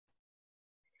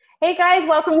Hey guys,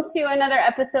 welcome to another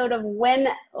episode of When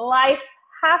Life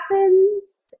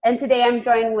Happens. And today I'm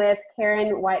joined with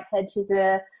Karen Whitehead. She's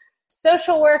a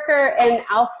social worker in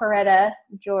Alpharetta,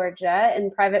 Georgia,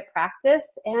 in private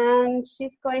practice. And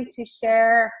she's going to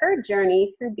share her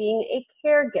journey through being a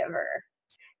caregiver.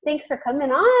 Thanks for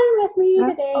coming on with me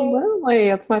today. Absolutely.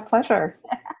 It's my pleasure.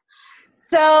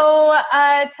 So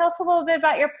tell us a little bit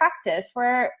about your practice.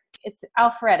 It's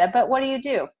Alpharetta, but what do you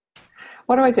do?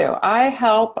 What do? I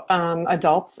help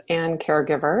adults and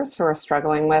caregivers who are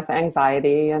struggling with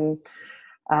anxiety and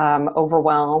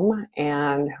overwhelm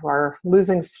and who are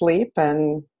losing sleep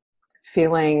and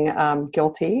feeling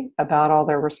guilty about all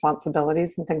their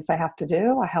responsibilities and things they have to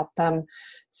do. I help them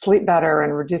sleep better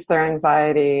and reduce their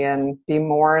anxiety and be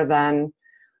more than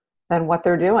what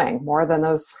they're doing, more than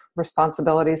those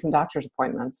responsibilities and doctor's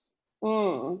appointments.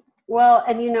 Well,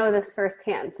 and you know this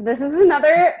firsthand. So this is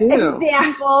another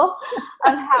example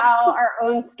of how our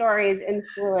own stories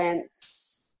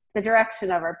influence the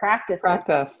direction of our practice.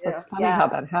 It's funny how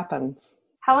that happens.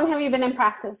 How long have you been in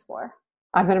practice for?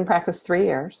 I've been in practice 3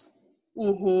 years.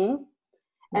 Mm-hmm.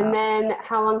 And then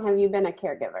how long have you been a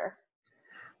caregiver?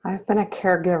 I've been a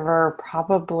caregiver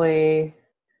probably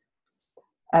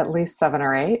at least 7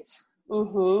 or 8.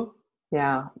 Mm-hmm.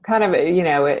 Yeah, kind of,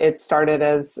 it started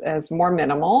as more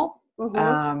minimal.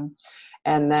 Mm-hmm.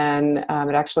 And then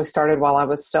it actually started while I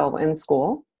was still in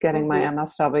school, getting my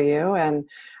MSW.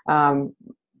 And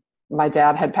my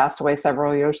dad had passed away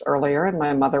several years earlier, and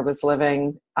my mother was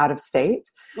living out of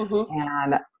state. Mm-hmm.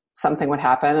 And something would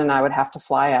happen, and I would have to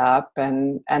fly up.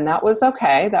 And that was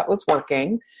okay. That was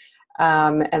working.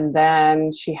 And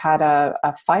then she had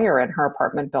a fire in her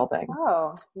apartment building.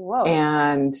 Oh, whoa.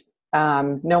 And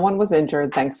no one was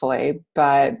injured, thankfully,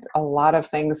 but a lot of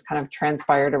things kind of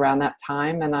transpired around that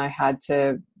time, and I had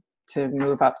to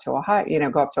move up to Ohio,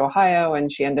 go up to Ohio, and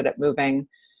she ended up moving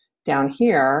down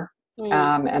here,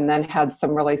 and then had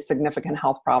some really significant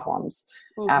health problems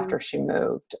after she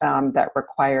moved that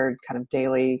required kind of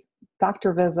daily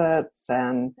doctor visits,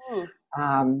 and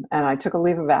I took a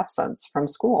leave of absence from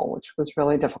school, which was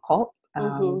really difficult.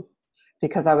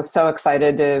 Because I was so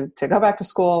excited to go back to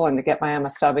school and to get my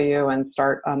MSW and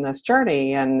start on this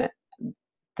journey. And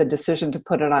the decision to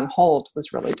put it on hold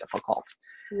was really difficult.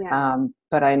 Yeah.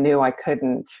 But I knew I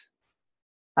couldn't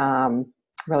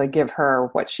really give her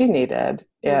what she needed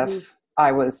if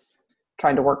I was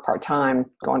trying to work part-time,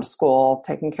 going to school,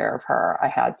 taking care of her.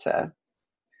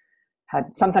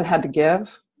 Something had to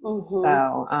give.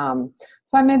 Mm-hmm.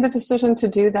 So I made the decision to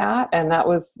do that, and that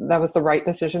was the right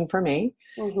decision for me.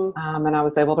 Mm-hmm. And I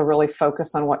was able to really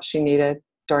focus on what she needed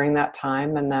during that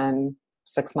time, and then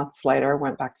 6 months later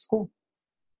went back to school.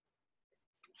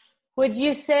 Would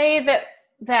you say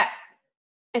that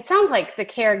it sounds like the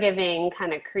caregiving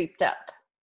kind of creeped up?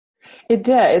 It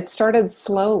did. It started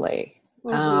slowly.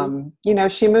 Mm-hmm.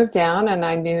 She moved down, and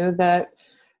I knew that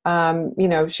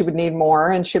she would need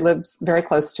more, and she lives very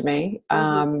close to me.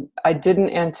 Mm-hmm. I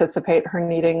didn't anticipate her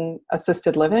needing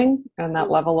assisted living and that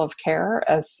level of care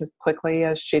as quickly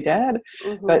as she did,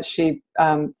 but she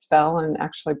fell and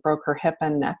actually broke her hip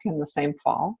and neck in the same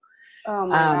fall. Oh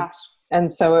my gosh.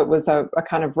 And so it was a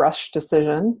kind of rushed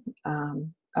decision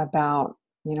about,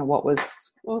 what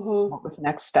was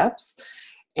next steps.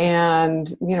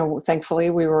 And, thankfully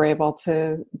we were able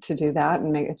to do that,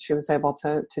 and she was able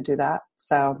to do that.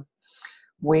 So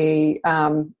we,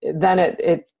 then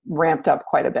it ramped up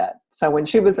quite a bit. So when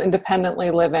she was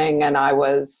independently living and I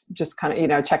was just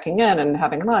kind of, checking in and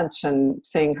having lunch and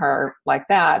seeing her like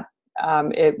that,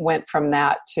 it went from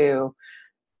that to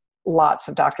lots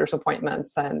of doctor's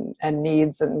appointments and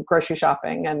needs and grocery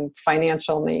shopping and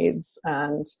financial needs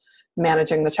and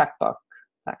managing the checkbook,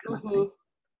 that kind of thing.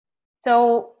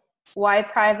 So why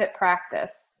private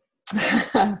practice?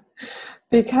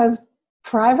 Because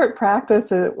private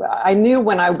practice, I knew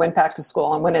when I went back to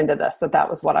school and went into this, that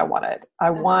was what I wanted.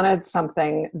 I wanted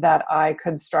something that I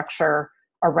could structure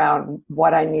around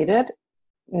what I needed,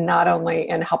 not only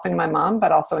in helping my mom,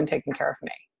 but also in taking care of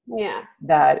me. Yeah.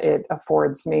 That it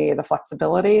affords me the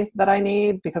flexibility that I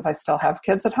need because I still have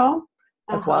kids at home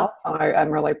as well. So I'm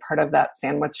really part of that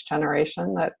sandwich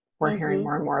generation that we're hearing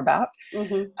more and more about.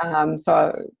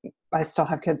 So I still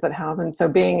have kids at home. And so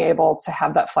being able to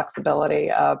have that flexibility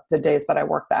of the days that I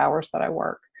work, the hours that I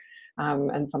work,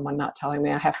 and someone not telling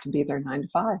me I have to be there 9 to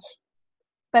 5.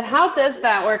 But how does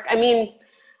that work? I mean,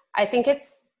 I think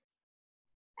it's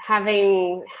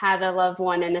having had a loved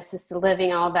one in assisted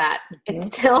living, all that. It's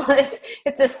still,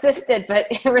 it's assisted, but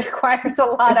it requires a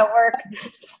lot of work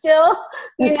still,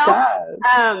 It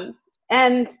does.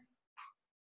 And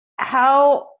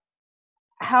how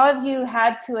have you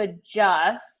had to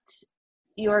adjust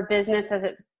your business as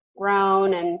it's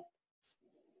grown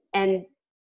and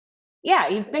yeah,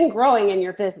 you've been growing in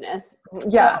your business.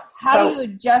 Yes. So how do you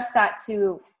adjust that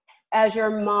to as your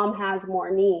mom has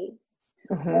more needs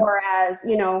or as,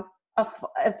 you know,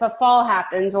 if a fall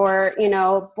happens or, you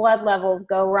know, blood levels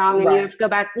go wrong and you have to go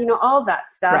back, you know, all of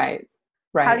that stuff. Right.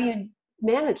 How do you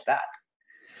manage that?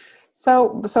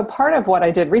 So part of what I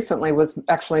did recently was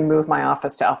actually move my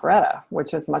office to Alpharetta,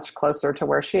 which is much closer to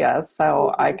where she is.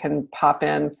 So I can pop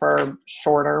in for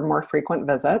shorter, more frequent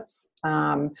visits,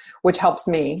 which helps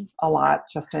me a lot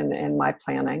just in my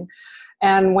planning.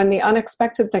 And when the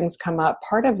unexpected things come up,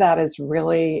 part of that is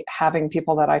really having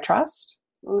people that I trust,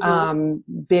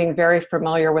 being very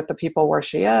familiar with the people where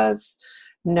she is,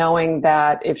 knowing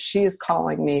that if she's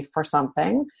calling me for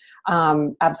something,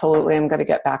 absolutely I'm going to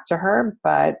get back to her,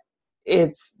 but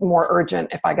it's more urgent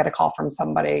if I get a call from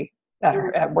somebody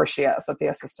at where she is at the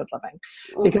assisted living,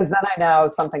 because then I know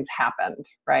something's happened,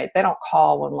 right? They don't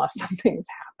call unless something's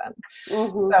happened.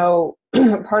 So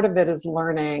part of it is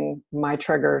learning my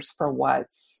triggers for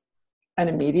what's an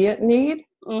immediate need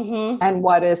and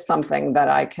what is something that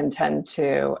I can tend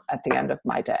to at the end of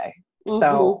my day.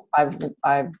 So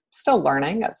I'm still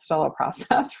learning. It's still a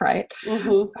process, right?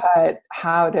 But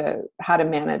how to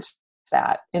manage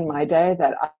that in my day,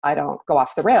 that I don't go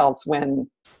off the rails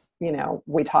when, you know,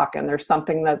 we talk and there's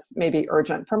something that's maybe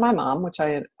urgent for my mom, which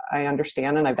I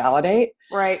understand and I validate.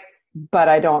 Right. But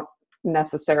I don't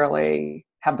necessarily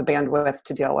have the bandwidth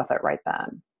to deal with it right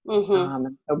then.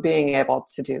 So being able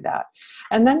to do that.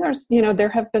 And then there's, you know, there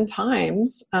have been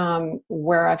times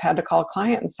where I've had to call a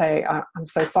client and say, I'm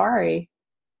so sorry,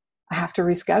 I have to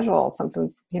reschedule.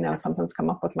 Something's come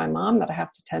up with my mom that I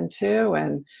have to tend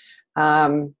to.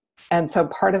 And so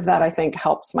part of that, I think,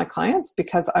 helps my clients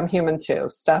because I'm human too.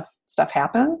 Stuff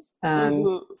happens and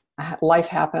life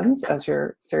happens, as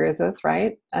your series is,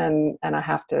 right? And I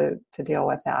have to deal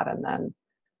with that and then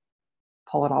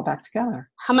pull it all back together.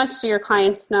 How much do your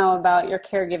clients know about your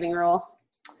caregiving role?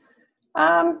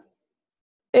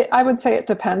 I would say it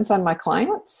depends on my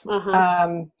clients.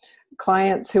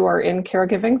 Clients who are in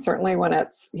caregiving, certainly when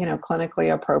it's, you know,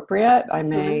 clinically appropriate, I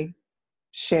may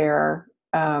share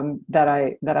that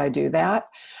I do that.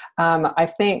 I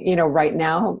think, you know, right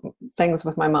now things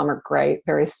with my mom are great,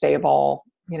 very stable,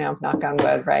 you know, knock on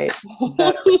wood, right?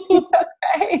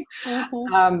 Okay.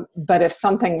 But if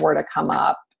something were to come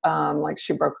up, like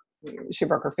she broke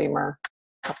her femur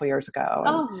a couple years ago.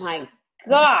 Oh my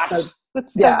gosh. So,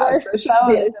 that's the worst.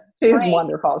 So she's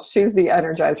wonderful. She's the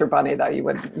Energizer bunny that you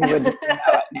would know it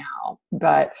now.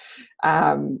 But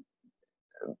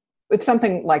if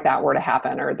something like that were to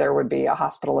happen, or there would be a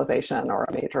hospitalization or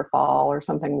a major fall or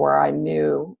something where I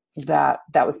knew that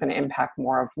was going to impact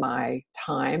more of my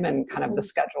time and kind of the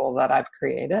schedule that I've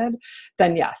created,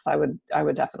 then yes, I would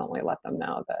definitely let them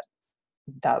know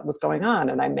that was going on,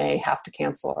 and I may have to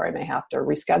cancel, or I may have to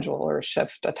reschedule or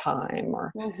shift a time,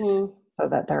 or so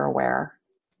that they're aware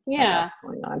that's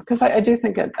going on. Because I do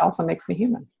think it also makes me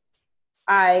human.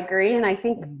 I agree. And I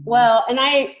think, well, and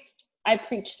I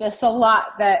preach this a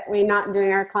lot, that we're not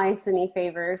doing our clients any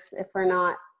favors if we're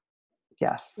not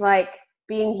like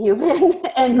being human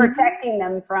and protecting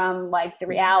them from like the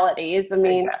realities. I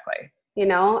mean, you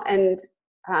know, and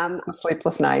the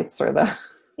sleepless nights or the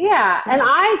and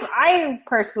I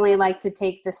personally like to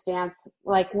take the stance,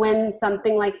 like when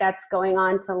something like that's going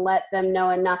on, to let them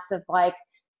know enough of like,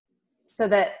 so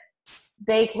that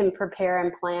they can prepare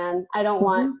and plan. I don't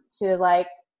want to like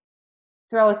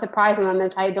throw a surprise on them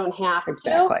if I don't have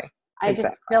to. I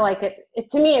just feel like it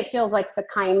to me, it feels like the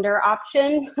kinder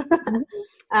option.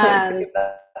 Not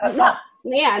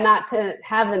to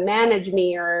have them manage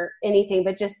me or anything,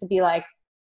 but just to be like,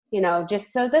 you know,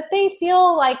 just so that they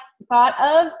feel like thought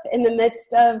of in the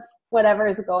midst of whatever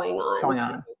is going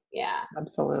on. Yeah,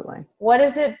 absolutely. What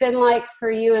has it been like for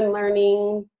you in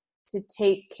learning to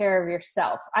take care of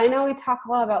yourself? I know we talk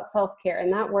a lot about self-care,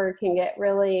 and that word can get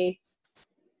really,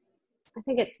 I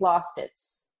think it's lost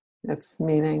its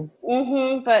meaning.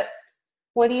 But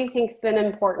what do you think's been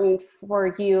important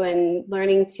for you in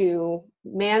learning to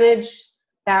manage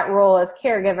that role as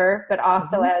caregiver, but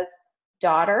also as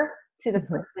daughter to the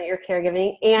person that you're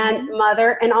caregiving, and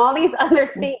mother, and all these other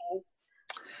things?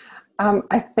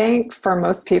 I think for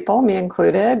most people, me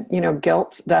included, you know,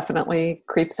 guilt definitely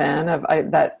creeps in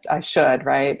that I should,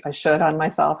 right? I should on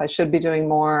myself. I should be doing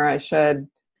more. I should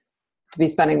be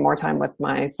spending more time with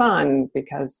my son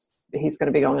because he's going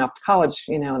to be going off to college,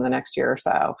 you know, in the next year or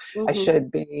so. I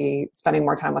should be spending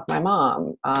more time with my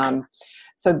mom.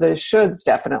 So the shoulds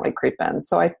definitely creep in.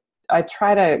 So I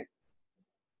try to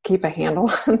keep a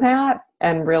handle on that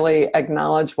and really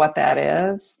acknowledge what that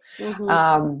is.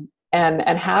 and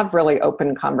have really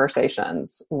open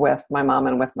conversations with my mom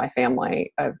and with my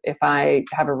family. If I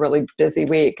have a really busy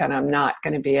week and I'm not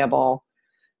going to be able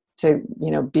to,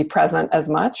 be present as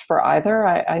much for either,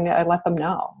 I let them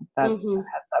know. That's a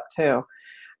heads up too.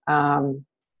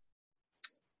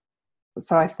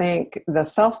 So I think the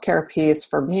self-care piece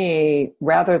for me,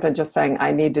 rather than just saying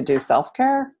I need to do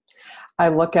self-care, I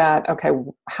look at, okay,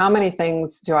 how many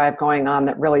things do I have going on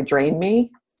that really drain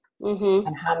me?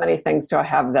 And how many things do I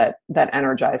have that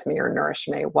energize me or nourish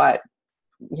me?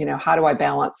 How do I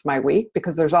balance my week?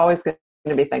 Because there's always going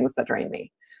to be things that drain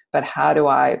me, but how do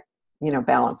I,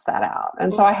 balance that out?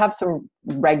 And so I have some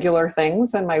regular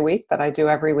things in my week that I do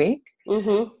every week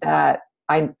that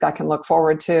I can look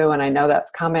forward to, and I know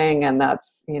that's coming, and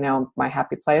that's, my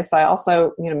happy place. I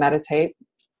also, meditate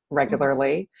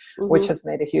regularly, which has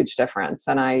made a huge difference.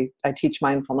 And I teach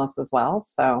mindfulness as well.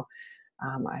 So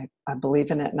I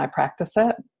believe in it and I practice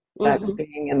it, that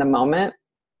being in the moment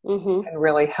can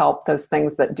really help those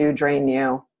things that do drain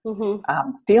you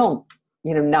feel,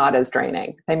 not as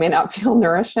draining. They may not feel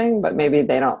nourishing, but maybe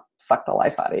they don't suck the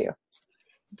life out of you.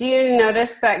 Do you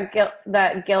notice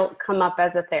that guilt come up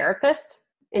as a therapist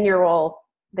in your role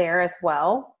there as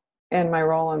well? In my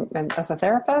role as a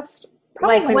therapist?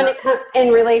 Like when it comes in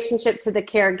relationship to the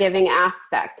caregiving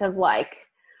aspect of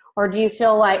or do you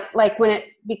feel like when it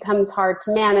becomes hard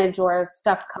to manage or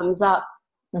stuff comes up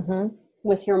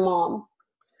with your mom?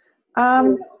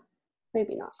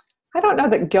 Maybe not. I don't know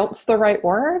that guilt's the right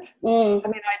word. I mean,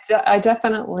 I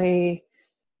definitely,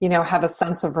 have a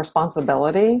sense of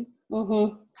responsibility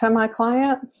to my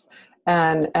clients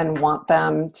and want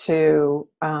them to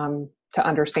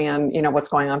understand, what's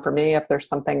going on for me. If there's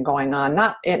something going on,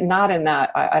 not in that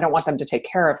I don't want them to take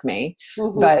care of me,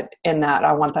 but in that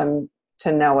I want them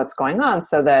to know what's going on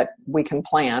so that we can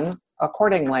plan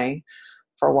accordingly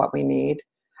for what we need.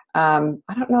 I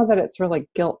don't know that it's really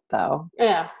guilt though.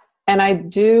 Yeah. And I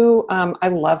do, I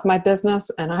love my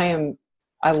business, and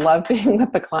I love being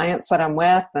with the clients that I'm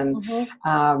with, and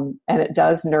it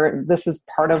does this is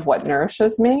part of what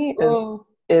nourishes me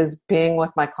is being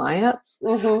with my clients.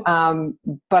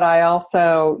 But I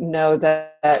also know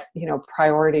that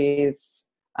priorities,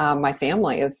 my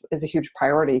family is a huge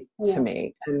priority to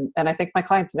me. And I think my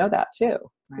clients know that too.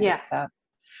 Right? Yeah. That's,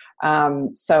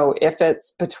 so if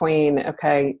it's between,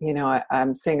 okay,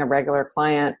 I'm seeing a regular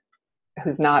client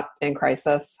who's not in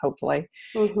crisis, hopefully,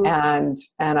 and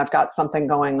I've got something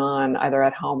going on either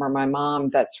at home or my mom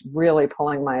that's really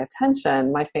pulling my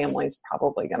attention, my family's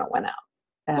probably going to win out,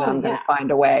 and I'm going to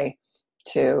find a way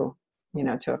to,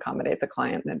 to accommodate the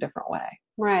client in a different way.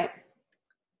 Right.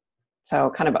 So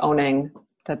kind of owning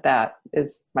that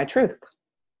is my truth.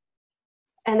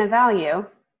 And a value.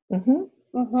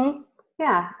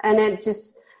 Yeah. And it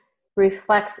just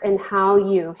reflects in how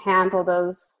you handle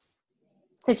those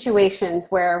situations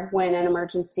when an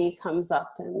emergency comes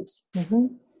up and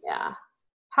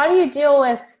how do you deal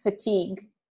with fatigue?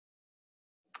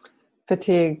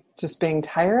 Just being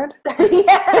tired.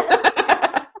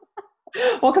 Yeah.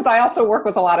 Well, because I also work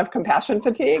with a lot of compassion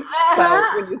fatigue.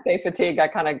 So when you say fatigue, I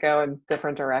kind of go in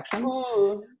different directions.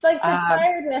 Like the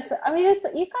tiredness. I mean,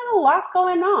 you got a lot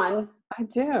going on. I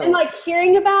do. And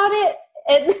hearing about it,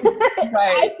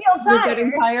 right. I feel tired. You're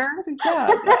getting tired? Yeah.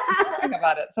 Thinking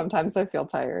about it, sometimes I feel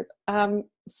tired.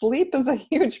 Sleep is a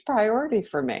huge priority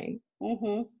for me.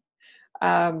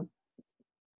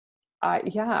 I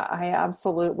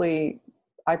absolutely,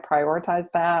 I prioritize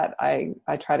that. I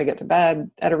try to get to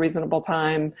bed at a reasonable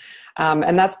time.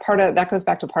 And that goes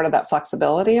back to part of that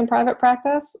flexibility in private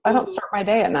practice. I don't start my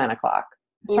day at 9:00. I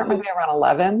start my day around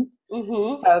 11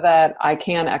 so that I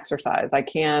can exercise. I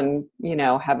can,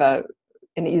 have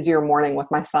an easier morning with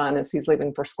my son as he's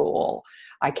leaving for school.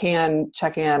 I can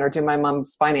check in or do my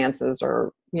mom's finances,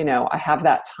 or, I have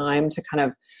that time to kind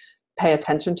of pay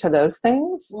attention to those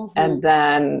things. And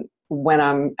then when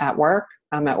I'm at work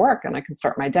and I can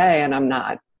start my day and I'm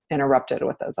not interrupted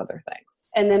with those other things.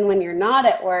 And then when you're not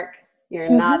at work, you're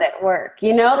not at work,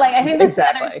 I think that's the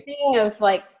other thing of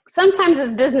sometimes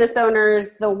as business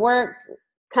owners, the work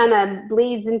kind of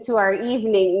bleeds into our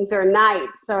evenings or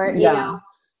nights or,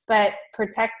 but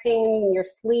protecting your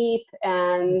sleep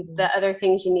and the other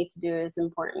things you need to do is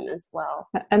important as well.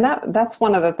 And that's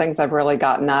one of the things I've really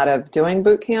gotten out of doing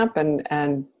boot camp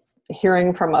and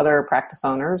hearing from other practice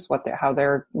owners, how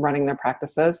they're running their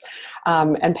practices,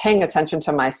 and paying attention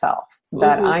to myself,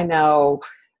 that I know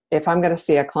if I'm going to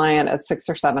see a client at 6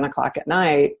 or 7 o'clock at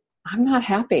night, I'm not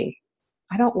happy.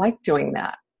 I don't like doing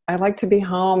that. I like to be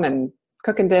home and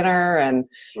cooking dinner and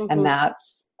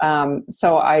that's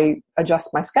So I adjust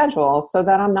my schedule so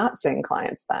that I'm not seeing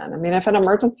clients then. I mean, if an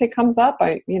emergency comes up,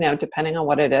 depending on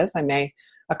what it is, I may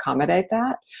accommodate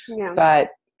that. Yeah. But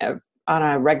on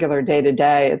a regular day to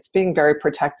day, it's being very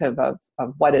protective of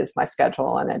what is my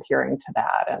schedule and adhering to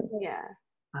that. And yeah.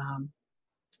 um,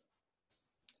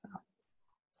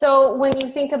 So when you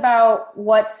think about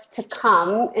what's to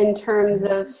come in terms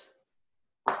of,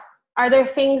 are there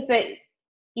things that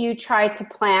you try to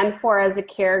plan for as a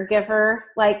caregiver?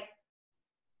 Like,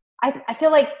 I feel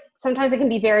like sometimes it can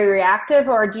be very reactive,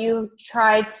 or do you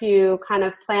try to kind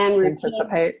of plan routine?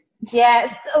 Anticipate?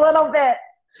 Yes, a little bit.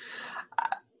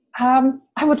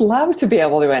 I would love to be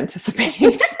able to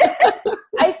anticipate.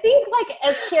 I think like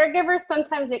as caregivers,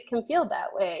 sometimes it can feel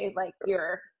that way. Like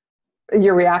you're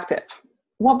reactive.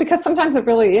 Well, because sometimes it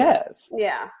really is.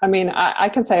 Yeah. I mean, I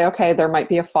can say, okay, there might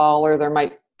be a fall or there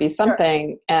might be something,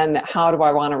 sure, and how do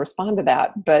I want to respond to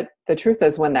that? But the truth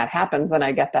is when that happens and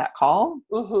I get that call,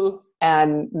 mm-hmm,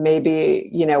 and maybe,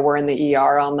 we're in the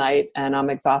ER all night and I'm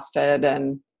exhausted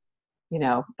and,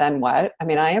 then what? I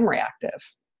mean, I am reactive.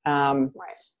 Right.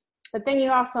 But then you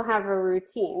also have a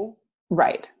routine.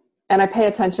 Right. And I pay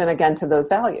attention again to those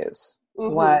values.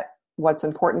 Mm-hmm. What's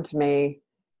important to me.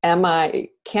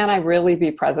 Can I really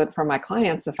be present for my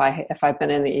clients if I've been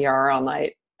in the ER all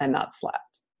night and not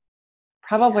slept?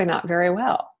 Probably not very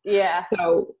well. Yeah.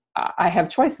 So I have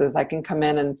choices. I can come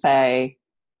in and say,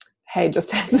 hey,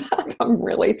 just heads up, I'm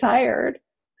really tired.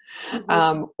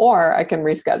 Mm-hmm. Or I can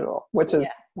reschedule, which is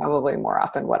probably more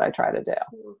often what I try to do.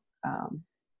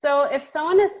 So if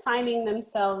someone is finding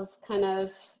themselves kind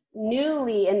of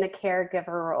newly in the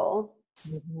caregiver role,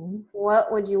 mm-hmm,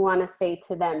 what would you want to say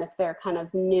to them if they're kind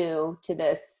of new to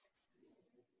this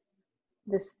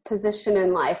position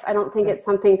in life? I don't think it's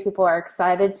something people are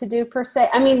excited to do per se.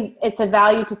 I mean, it's a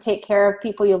value to take care of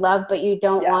people you love, but you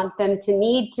don't want them to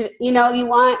need to, you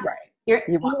want, right,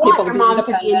 you want people your mom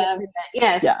to be independent.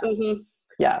 Yes. Yes. Mm-hmm.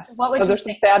 Yes. What would so there's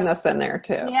some sadness in there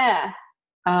too. Yeah.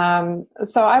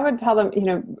 So I would tell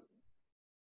them,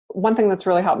 one thing that's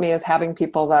really helped me is having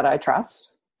people that I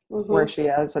trust, mm-hmm, where she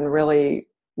is, and really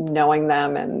knowing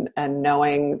them and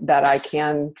knowing that I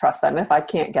can trust them if I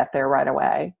can't get there right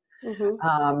away.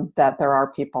 Mm-hmm. That there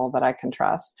are people that I can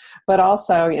trust, but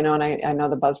also, and I know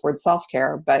the buzzword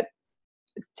self-care, but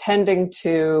tending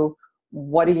to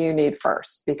what do you need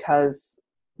first? Because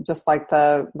just like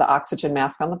the oxygen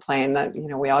mask on the plane that,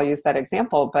 we all use that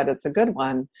example, but it's a good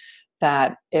one,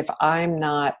 that if I'm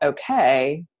not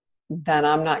okay, then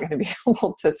I'm not going to be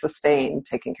able to sustain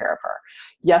taking care of her.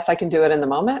 Yes, I can do it in the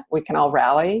moment. We can all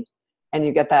rally and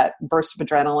you get that burst of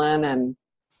adrenaline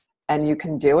and you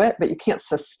can do it, but you can't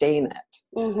sustain it.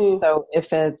 Mm-hmm. So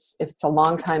if it's a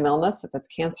long time illness, if it's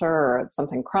cancer or it's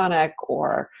something chronic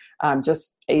or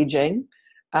just aging,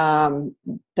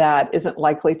 that isn't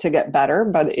likely to get better,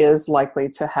 but is likely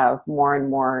to have more and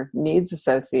more needs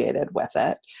associated with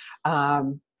it.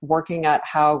 Working at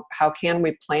how can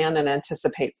we plan and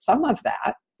anticipate some of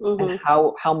that, mm-hmm, and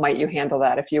how might you handle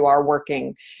that if you are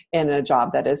working in a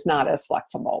job that is not as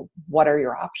flexible? What are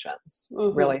your options?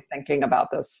 Mm-hmm. Really thinking about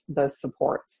those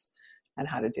supports and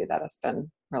how to do that has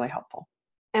been really helpful.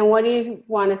 And what do you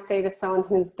want to say to someone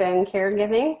who's been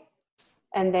caregiving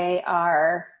and they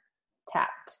are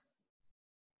tapped?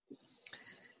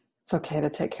 It's okay to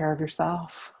take care of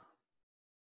yourself.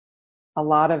 A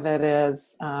lot of it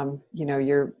is,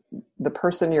 the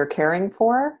person you're caring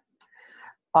for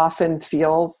often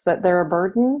feels that they're a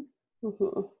burden,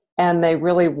 mm-hmm, and they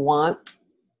really want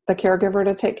the caregiver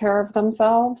to take care of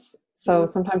themselves. So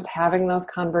sometimes having those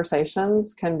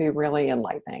conversations can be really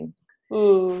enlightening.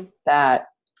 That,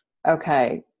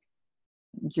 okay,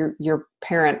 your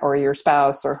parent or your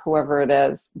spouse or whoever it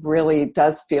is really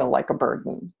does feel like a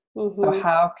burden. Mm-hmm. So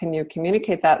how can you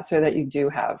communicate that so that you do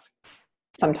have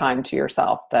some time to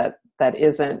yourself that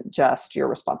isn't just your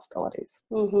responsibilities?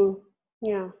 Mm-hmm.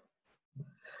 Yeah.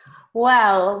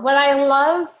 Well, what I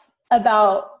love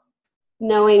about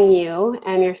knowing you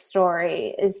and your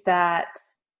story is that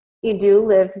you do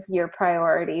live your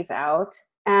priorities out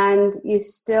and you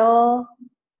still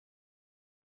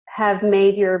have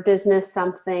made your business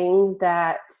something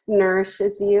that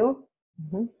nourishes you,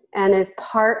 mm-hmm, and is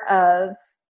part of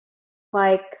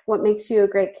like what makes you a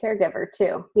great caregiver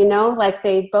too, like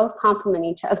they both complement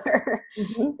each other.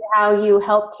 Mm-hmm. How you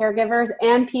help caregivers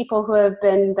and people who have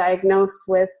been diagnosed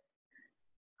with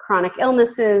chronic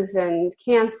illnesses and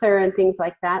cancer and things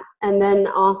like that. And then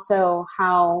also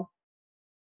how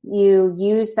you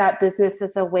use that business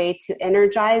as a way to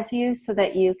energize you so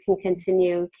that you can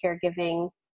continue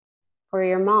caregiving for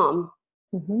your mom.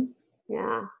 Mm-hmm.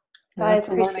 Yeah. So it's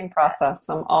a learning process.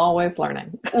 I'm always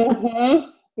learning.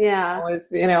 Mm-hmm. Yeah. Always,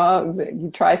 you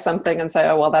try something and say,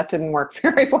 oh, well, that didn't work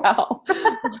very well.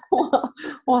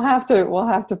 We'll have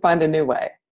to find a new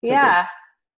way to do it.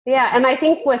 Yeah. And I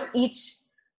think with each,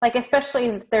 like, especially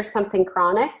if there's something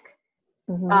chronic,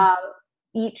 Mm-hmm.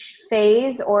 each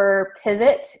phase or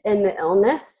pivot in the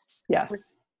illness,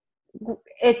 Yes.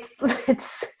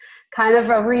 it's kind of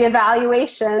a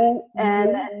reevaluation and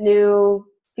a new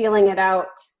feeling it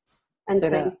out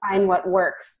until you find what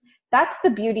works. That's the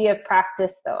beauty of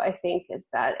practice, though, I think, is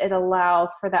that it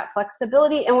allows for that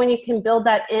flexibility. And when you can build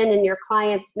that in and your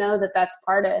clients know that that's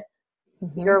part of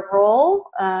your role,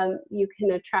 you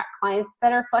can attract clients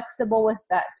that are flexible with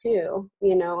that too,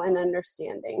 and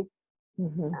understanding.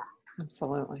 Mm-hmm. Yeah.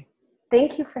 Absolutely.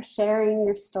 Thank you for sharing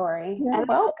your story. You're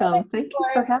welcome. Thank you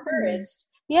for having me.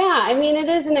 Yeah, I mean, it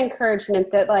is an encouragement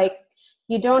that, like,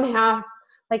 you don't have,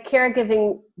 like,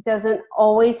 caregiving doesn't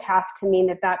always have to mean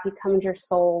that becomes your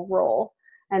sole role,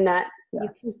 and that you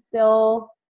can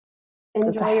still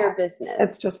enjoy your business.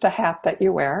 It's just a hat that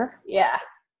you wear. Yeah.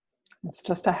 It's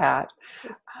just a hat.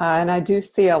 And I do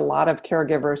see a lot of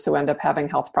caregivers who end up having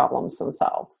health problems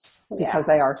themselves because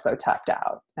they are so tapped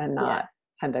out and not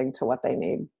tending to what they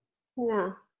need.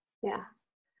 Yeah. Yeah.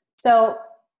 So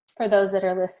for those that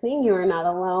are listening, you are not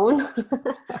alone.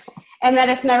 And that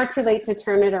it's never too late to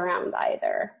turn it around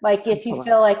either. Like, if you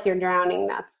feel like you're drowning,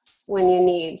 that's when you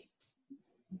need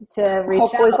to reach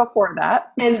Hopefully out. before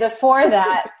that. And before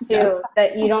that too,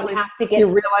 that you don't have to get you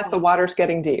realize the water's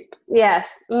getting deep. Yes.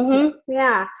 Mm-hmm.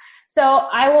 Yeah. So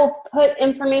I will put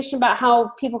information about how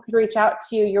people can reach out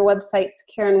to you. Your website's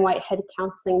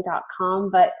KarenWhiteheadCounseling.com.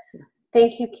 But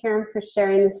thank you, Karen, for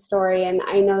sharing this story. And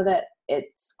I know that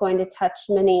it's going to touch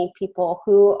many people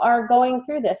who are going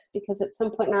through this, because at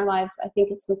some point in our lives, I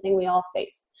think it's something we all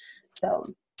face.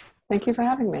 So thank you for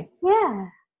having me. Yeah.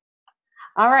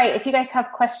 All right. If you guys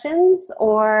have questions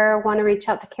or want to reach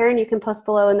out to Karen, you can post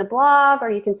below in the blog, or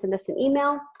you can send us an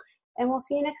email, and we'll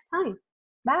see you next time.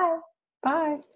 Bye. Bye.